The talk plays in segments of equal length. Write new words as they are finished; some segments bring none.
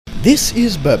This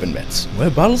is Bourbon Bets,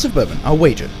 where bottles of bourbon are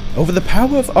wagered over the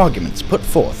power of arguments put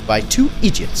forth by two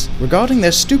idiots regarding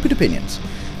their stupid opinions.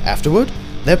 Afterward,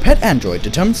 their pet android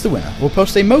determines the winner will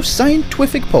post a most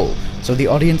scientific poll so the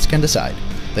audience can decide.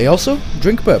 They also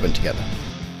drink bourbon together.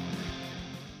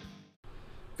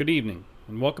 Good evening,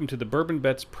 and welcome to the Bourbon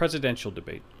Bets presidential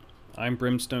debate. I'm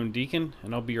Brimstone Deacon,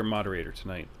 and I'll be your moderator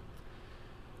tonight.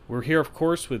 We're here, of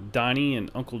course, with Donnie and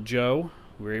Uncle Joe.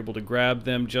 We were able to grab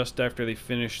them just after they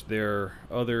finished their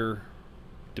other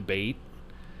debate.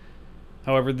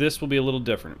 However, this will be a little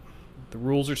different. The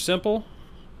rules are simple.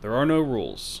 There are no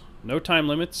rules, no time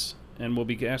limits, and we'll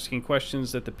be asking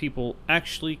questions that the people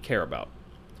actually care about.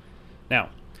 Now,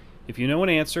 if you know an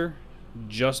answer,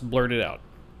 just blurt it out.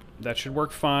 That should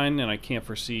work fine, and I can't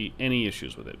foresee any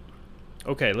issues with it.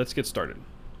 Okay, let's get started.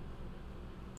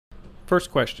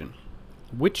 First question.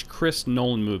 Which Chris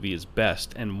Nolan movie is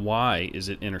best, and why is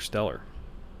it Interstellar?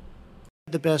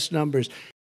 The best numbers.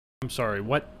 I'm sorry,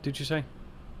 what did you say?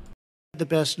 The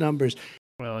best numbers.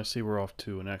 Well, I see we're off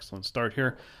to an excellent start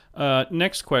here.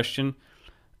 Next question.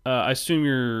 I assume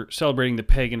you're celebrating the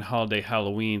pagan holiday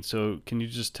Halloween, so can you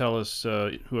just tell us,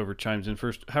 whoever chimes in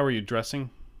first, how are you dressing?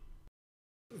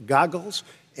 Goggles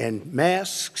and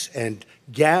masks and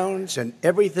gowns and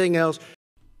everything else.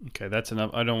 Okay, that's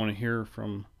enough. I don't want to hear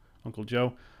from Uncle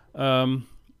Joe.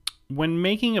 When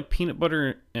making a peanut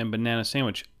butter and banana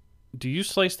sandwich, do you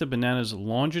slice the bananas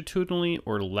longitudinally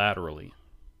or laterally?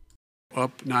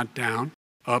 Up, not down.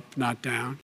 Up, not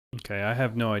down. Okay, I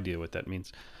have no idea what that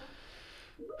means.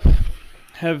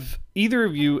 Have either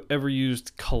of you ever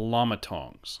used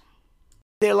Kalamatongs?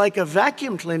 They're like a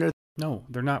vacuum cleaner. No,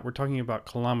 they're not. We're talking about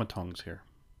Kalamatongs here.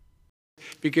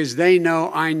 Because they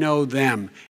know I know them.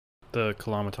 The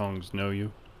Kalamatongs know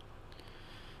you.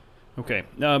 Okay,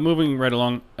 moving right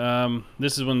along.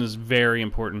 This is one that's very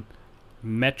important.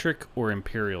 Metric or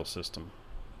imperial system?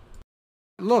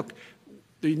 Look,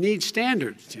 you need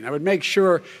standards. I would make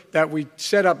sure that we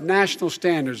set up national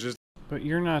standards. But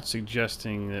you're not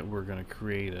suggesting that we're going to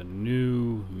create a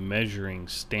new measuring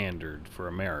standard for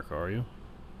America, are you?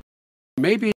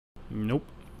 Maybe. Nope,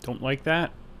 don't like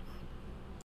that.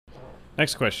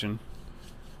 Next question.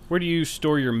 Where do you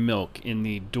store your milk, in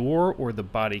the door or the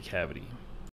body cavity?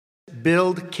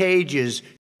 Build cages.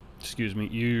 Excuse me,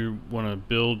 you want to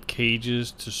build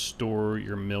cages to store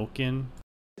your milk in?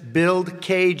 Build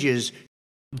cages.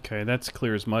 Okay, that's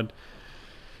clear as mud.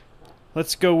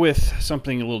 Let's go with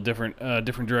something a little different,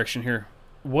 different direction here.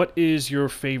 What is your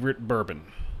favorite bourbon?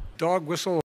 Dog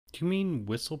whistle. Do you mean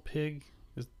Whistle Pig?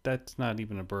 That's not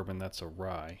even a bourbon, that's a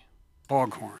rye.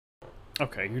 Foghorn.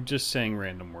 Okay, you're just saying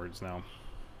random words now.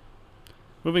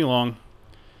 Moving along.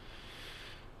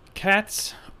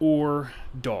 Cats or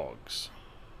dogs?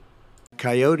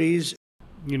 Coyotes.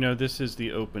 You know, this is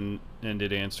the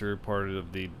open-ended answer part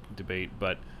of the debate,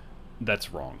 but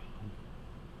that's wrong.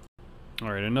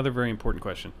 All right, another very important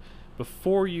question.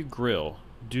 Before you grill,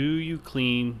 do you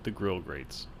clean the grill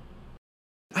grates?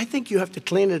 I think you have to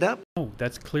clean it up. Oh,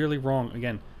 that's clearly wrong.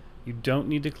 Again, you don't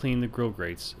need to clean the grill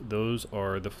grates. Those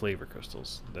are the flavor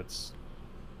crystals. That's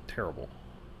terrible.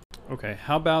 Okay,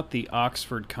 how about the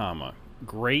Oxford comma?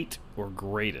 Great or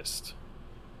greatest?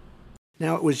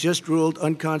 Now, it was just ruled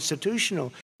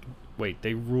unconstitutional. Wait,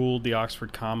 they ruled the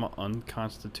Oxford comma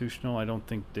unconstitutional? I don't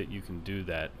think that you can do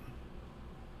that.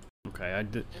 Okay,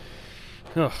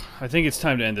 I think it's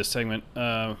time to end this segment.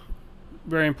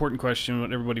 Very important question,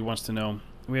 what everybody wants to know.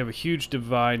 We have a huge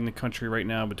divide in the country right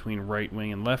now between right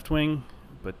wing and left wing,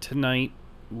 but tonight,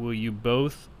 will you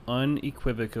both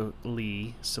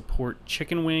unequivocally support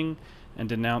chicken wing and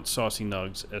denounce saucy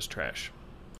nugs as trash?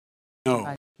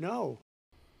 No. No.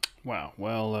 Wow,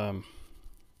 well,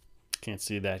 can't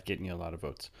see that getting you a lot of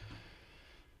votes.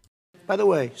 By the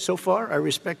way, so far, I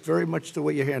respect very much the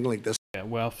way you're handling this. Yeah,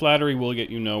 well, flattery will get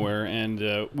you nowhere,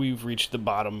 and we've reached the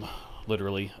bottom,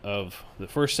 literally, of the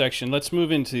first section. Let's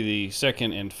move into the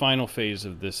second and final phase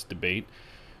of this debate,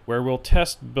 where we'll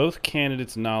test both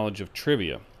candidates' knowledge of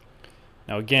trivia.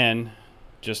 Now, again,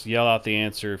 just yell out the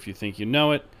answer if you think you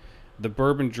know it. The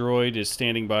bourbon droid is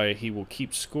standing by. He will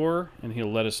keep score, and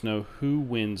he'll let us know who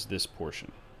wins this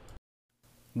portion.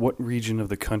 What region of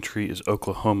the country is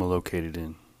Oklahoma located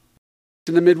in?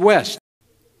 In the Midwest.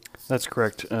 That's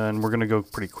correct, and we're going to go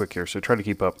pretty quick here, so try to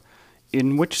keep up.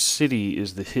 In which city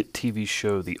is the hit TV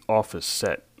show The Office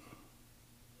set?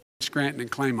 Scranton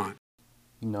and Claymont.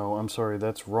 No, I'm sorry,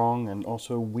 that's wrong, and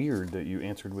also weird that you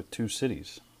answered with two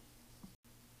cities.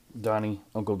 Donnie,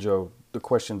 Uncle Joe, the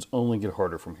questions only get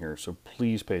harder from here, so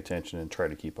please pay attention and try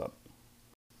to keep up.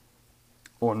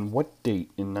 On what date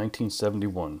in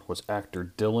 1971 was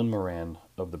actor Dylan Moran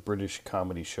of the British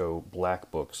comedy show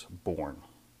Black Books born?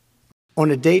 On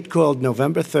a date called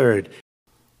November 3rd.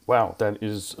 Wow, that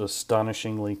is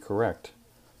astonishingly correct.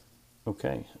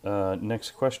 Okay,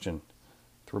 next question.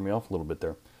 Threw me off a little bit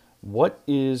there. What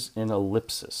is an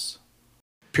ellipsis?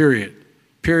 Period.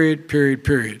 Period, period,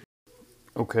 period.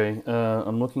 Okay,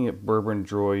 I'm looking at Bourbon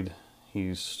Droid.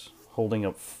 He's holding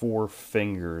up 4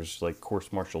 fingers like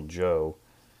Course Marshal Joe,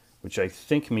 which I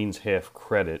think means half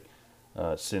credit,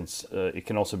 since it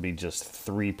can also be just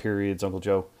 3 periods, Uncle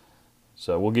Joe.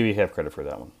 So we'll give you half credit for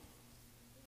that one.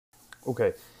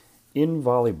 Okay, in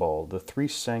volleyball, the 3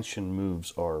 sanctioned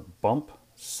moves are bump,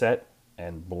 set,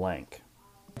 and blank.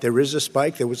 There is a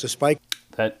spike. There was a spike.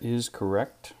 That is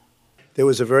correct. There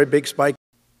was a very big spike.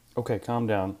 Okay, calm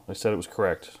down. I said it was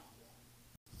correct.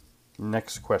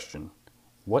 Next question.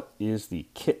 What is the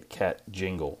Kit Kat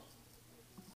jingle?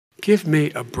 Give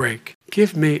me a break.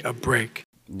 Give me a break.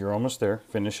 You're almost there.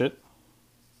 Finish it.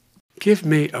 Give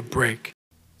me a break.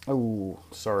 Oh,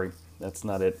 sorry. That's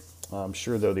not it. I'm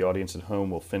sure, though, the audience at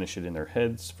home will finish it in their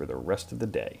heads for the rest of the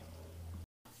day.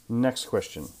 Next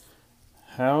question.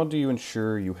 How do you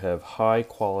ensure you have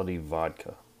high-quality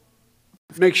vodka?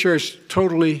 Make sure it's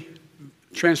totally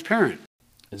transparent.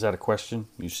 Is that a question?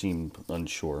 You seem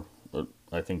unsure.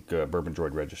 I think Bourbon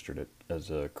Droid registered it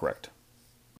as correct.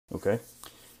 Okay.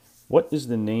 What is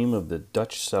the name of the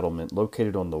Dutch settlement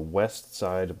located on the west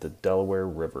side of the Delaware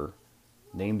River,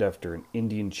 named after an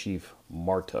Indian chief,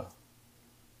 Marta?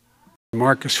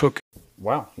 Marcus Hook.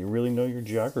 Wow, you really know your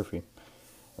geography.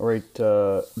 All right,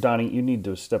 Donnie, you need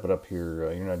to step it up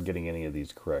here. You're not getting any of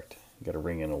these correct. You got to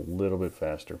ring in a little bit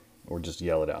faster, or just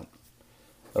yell it out.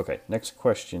 Okay, next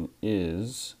question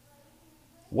is,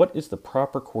 what is the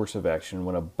proper course of action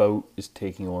when a boat is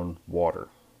taking on water?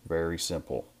 Very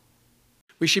simple.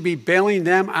 We should be bailing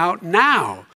them out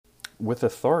now. With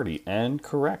authority and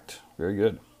correct. Very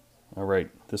good. All right,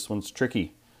 this one's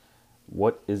tricky.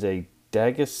 What is a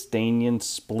Dagestanian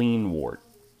spleenwort?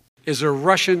 Is a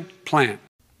Russian plant.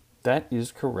 That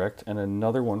is correct, and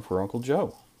another one for Uncle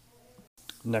Joe.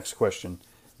 Next question.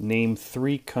 Name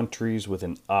 3 countries with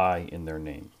an I in their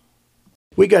name.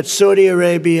 We got Saudi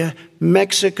Arabia,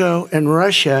 Mexico, and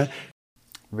Russia.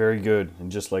 Very good,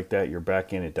 and just like that, you're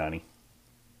back in it, Donnie.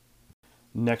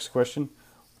 Next question.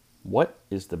 What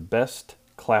is the best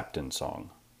Clapton song?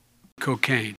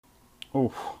 Cocaine.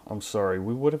 Oh, I'm sorry.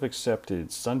 We would have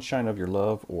accepted Sunshine of Your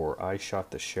Love or I Shot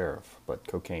the Sheriff, but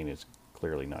Cocaine is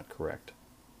clearly not correct.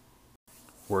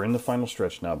 We're in the final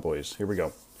stretch now, boys. Here we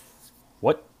go.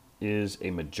 What is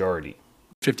a majority?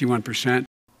 51%.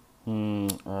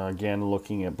 Again,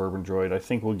 looking at Bourbon Droid, I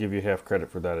think we'll give you half credit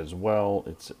for that as well.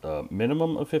 It's a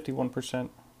minimum of 51%.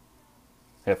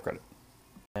 Half credit.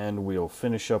 And we'll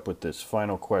finish up with this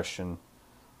final question.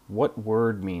 What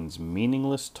word means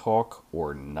meaningless talk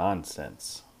or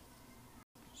nonsense?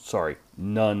 Sorry,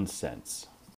 nonsense.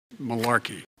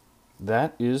 Malarkey.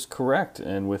 That is correct.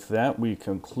 And with that, we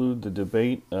conclude the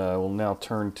debate. We'll now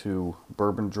turn to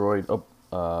Bourbon Droid.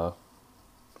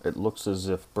 It looks as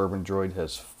if Bourbon Droid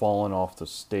has fallen off the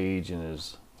stage and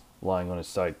is lying on his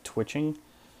side twitching.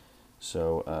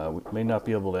 So we may not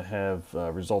be able to have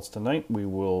results tonight. We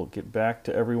will get back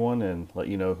to everyone and let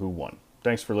you know who won.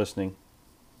 Thanks for listening.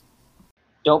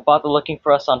 Don't bother looking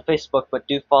for us on Facebook, but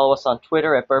do follow us on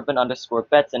Twitter at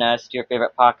bourbon_bets and add us to your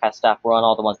favorite podcast app. We're on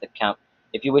all the ones that count.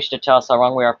 If you wish to tell us how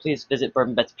wrong we are, please visit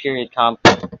bourbonbets.com,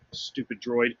 Stupid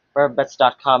droid.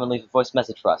 bourbonbets.com, and leave a voice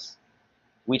message for us.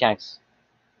 We thanks.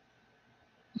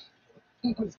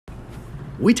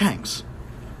 We tanks.